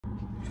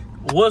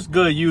What's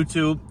good,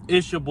 YouTube?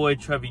 It's your boy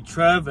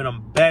Trev, and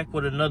I'm back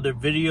with another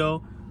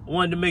video. I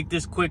wanted to make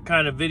this quick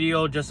kind of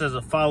video just as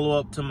a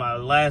follow-up to my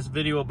last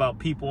video about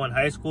people in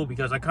high school,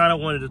 because I kind of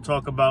wanted to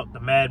talk about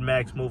the Mad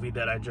Max movie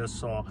that I just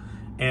saw.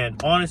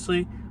 And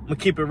honestly, I'm gonna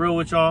keep it real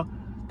with y'all.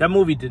 That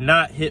movie did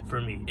not hit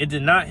for me. It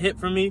did not hit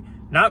for me,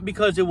 not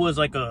because it was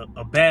like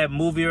a bad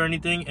movie or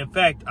anything. In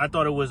fact, I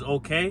thought it was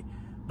okay,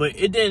 but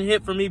it didn't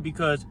hit for me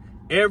because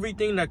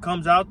everything that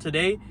comes out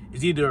today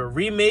is either a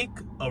remake,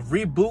 a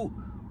reboot,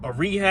 a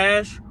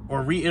rehash,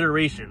 or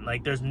reiteration.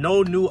 Like, there's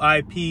no new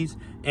IPs,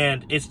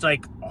 and it's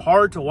like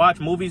hard to watch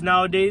movies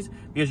nowadays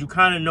because you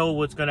kind of know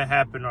what's going to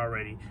happen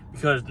already,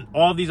 because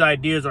all these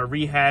ideas are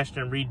rehashed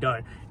and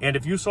redone. And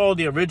if you saw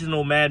the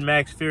original Mad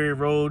Max Fury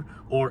Road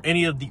or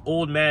any of the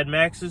old Mad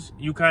Maxes,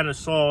 you kind of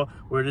saw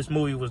where this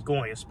movie was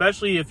going,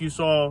 especially if you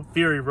saw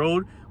Fury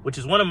Road, which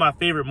is one of my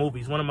favorite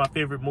movies,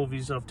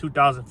 of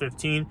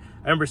 2015.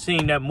 I remember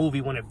seeing that movie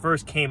when it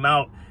first came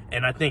out,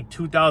 and I think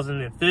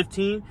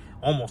 2015,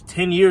 almost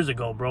 10 years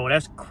ago, bro.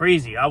 That's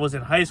crazy. I was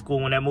in high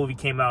school when that movie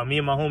came out. Me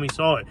and my homie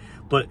saw it.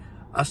 But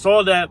I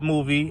saw that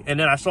movie, and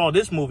then I saw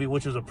this movie,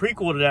 which is a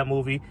prequel to that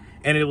movie,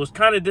 and it was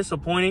kind of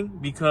disappointing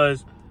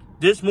because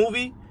this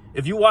movie,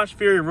 if you watch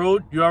Fury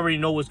Road, you already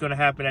know what's going to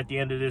happen at the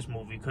end of this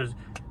movie, because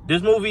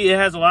this movie, it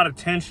has a lot of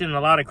tension and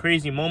a lot of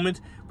crazy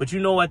moments, but you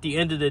know at the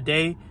end of the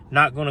day,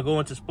 not going to go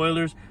into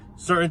spoilers,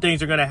 certain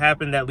things are going to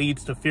happen that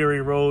leads to Fury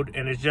Road,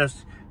 and it's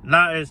just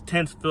not as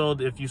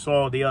tense-filled if you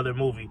saw the other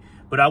movie.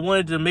 But I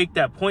wanted to make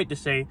that point to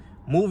say,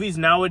 movies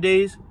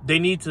nowadays, they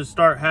need to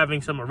start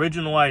having some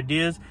original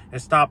ideas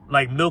and stop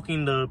like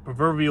milking the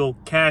proverbial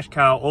cash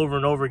cow over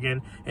and over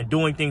again and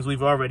doing things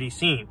we've already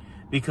seen.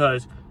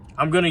 Because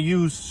I'm going to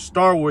use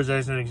Star Wars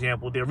as an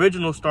example. The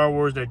original Star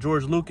Wars that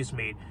George Lucas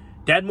made,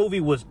 that movie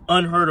was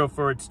unheard of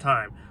for its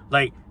time.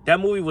 Like,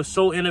 that movie was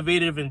so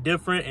innovative and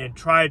different and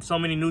tried so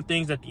many new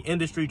things that the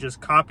industry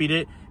just copied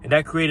it, and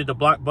that created the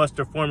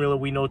blockbuster formula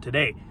we know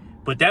today.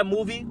 But that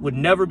movie would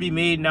never be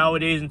made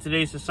nowadays in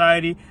today's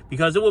society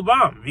because it would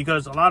bomb.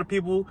 Because a lot of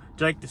people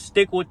like to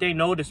stick what they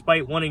know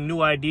despite wanting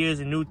new ideas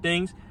and new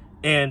things.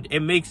 And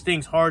it makes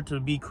things hard to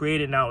be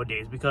created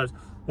nowadays. Because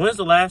when's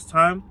the last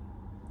time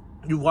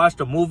you watched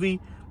a movie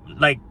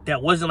like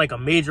that wasn't like a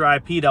major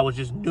IP that was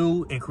just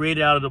new and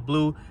created out of the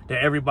blue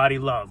that everybody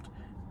loved?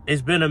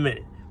 It's been a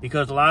minute.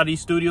 Because a lot of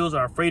these studios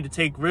are afraid to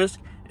take risk.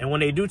 And when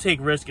they do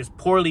take risk, it's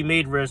poorly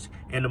made risk,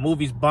 and the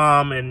movies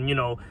bomb, and, you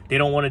know, they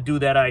don't want to do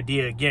that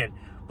idea again.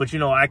 But, you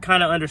know, I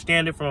kind of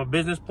understand it from a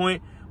business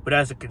point, but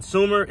as a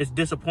consumer, it's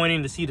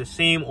disappointing to see the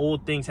same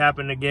old things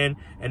happen again,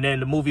 and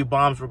then the movie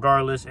bombs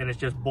regardless, and it's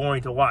just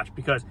boring to watch.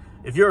 Because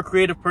if you're a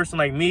creative person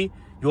like me,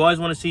 you always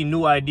want to see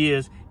new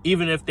ideas,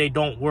 even if they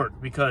don't work.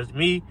 Because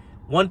me,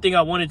 one thing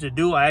I wanted to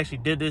do, I actually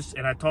did this,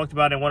 and I talked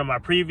about it in one of my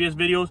previous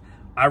videos.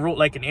 I wrote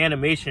like an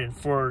animation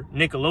for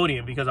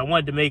Nickelodeon because I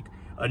wanted to make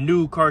a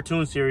new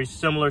cartoon series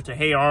similar to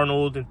Hey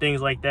Arnold and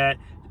things like that,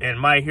 and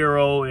My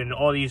Hero and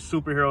all these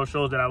superhero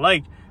shows that I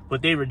liked,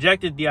 but they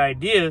rejected the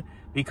idea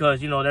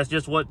because, you know, that's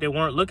just what they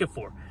weren't looking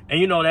for.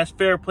 And, you know, that's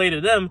fair play to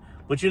them,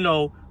 but, you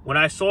know, when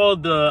I saw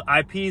the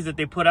IPs that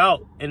they put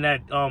out in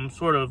that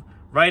sort of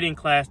writing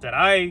class that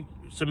I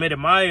submitted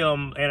my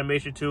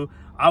animation to,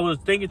 I was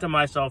thinking to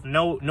myself,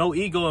 no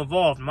ego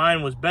involved.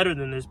 Mine was better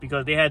than this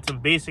because they had some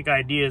basic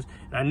ideas,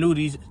 and I knew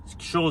these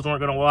shows weren't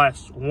going to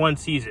last one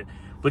season.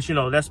 But, you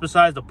know, that's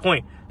besides the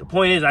point. The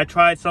point is I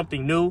tried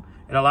something new,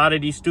 and a lot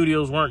of these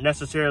studios weren't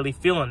necessarily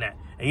feeling that.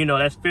 And, you know,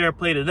 that's fair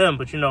play to them.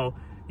 But, you know,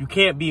 you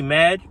can't be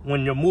mad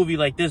when your movie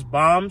like this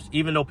bombs,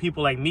 even though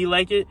people like me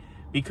like it,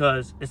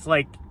 because it's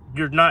like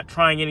you're not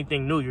trying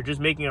anything new. You're just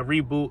making a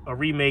reboot, a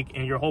remake,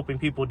 and you're hoping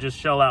people just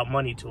shell out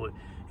money to it.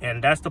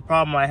 And that's the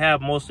problem I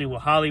have mostly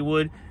with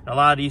Hollywood and a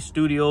lot of these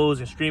studios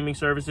and streaming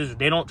services.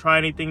 They don't try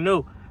anything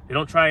new. They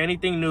don't try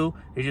anything new.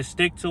 They just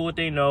stick to what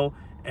they know,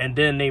 and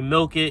then they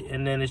milk it,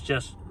 and then it's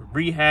just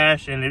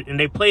rehash, and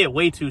they play it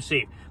way too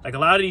safe. Like, a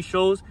lot of these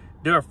shows,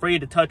 they're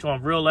afraid to touch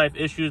on real life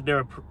issues.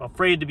 They're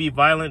afraid to be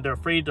violent. They're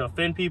afraid to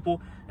offend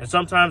people. And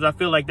sometimes I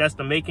feel like that's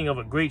the making of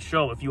a great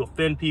show. If you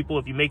offend people,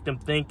 if you make them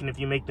think, and if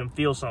you make them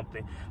feel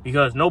something.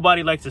 Because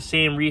nobody likes the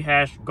same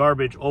rehashed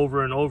garbage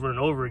over and over and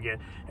over again.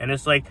 And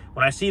it's like,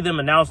 when I see them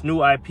announce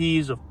new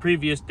IPs of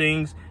previous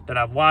things that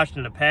I've watched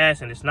in the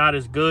past and it's not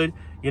as good,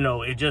 you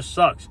know, it just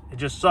sucks. It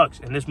just sucks.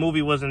 And this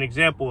movie was an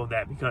example of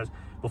that, because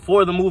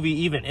before the movie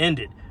even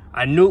ended,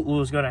 I knew it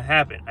was going to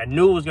happen. I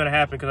knew it was going to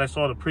happen because I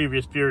saw the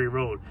previous Fury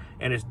Road.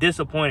 And it's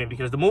disappointing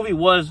because the movie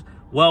was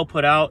well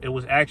put out. It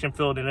was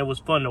action-filled and it was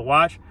fun to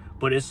watch.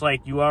 But it's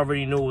like you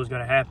already knew it was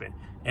going to happen.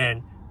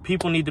 And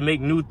people need to make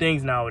new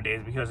things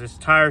nowadays because it's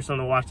tiresome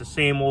to watch the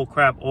same old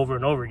crap over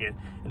and over again.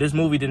 And this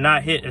movie did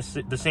not hit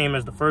the same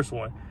as the first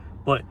one.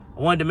 But I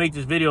wanted to make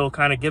this video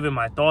kind of giving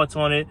my thoughts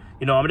on it.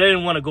 You know, I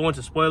didn't want to go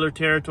into spoiler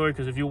territory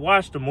because if you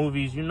watch the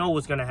movies, you know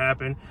what's going to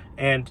happen.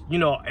 And, you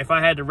know, if I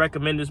had to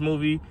recommend this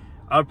movie,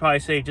 I would probably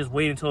say just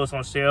wait until it's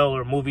on sale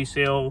or movie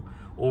sale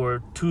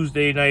or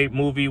Tuesday night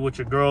movie with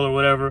your girl or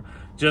whatever.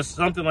 Just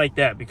something like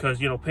that, because,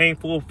 you know, paying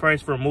full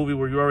price for a movie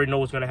where you already know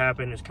what's going to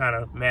happen is kind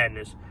of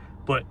madness.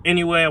 But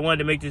anyway, I wanted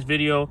to make this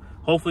video.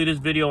 Hopefully this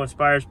video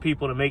inspires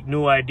people to make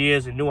new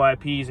ideas and new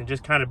IPs and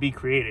just kind of be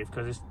creative,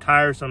 because it's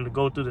tiresome to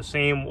go through the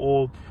same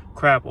old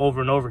crap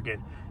over and over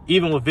again.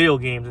 Even with video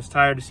games, it's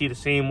tired to see the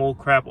same old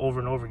crap over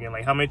and over again.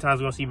 Like, how many times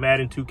are we going to see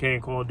Madden 2K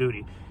and Call of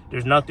Duty?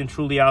 There's nothing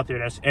truly out there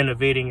that's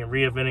innovating and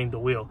reinventing the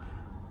wheel.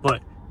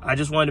 But I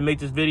just wanted to make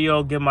this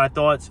video, give my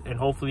thoughts, and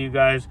hopefully you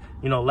guys,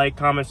 like,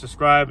 comment,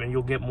 subscribe, and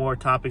you'll get more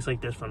topics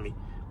like this from me.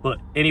 But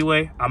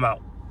anyway, I'm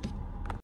out.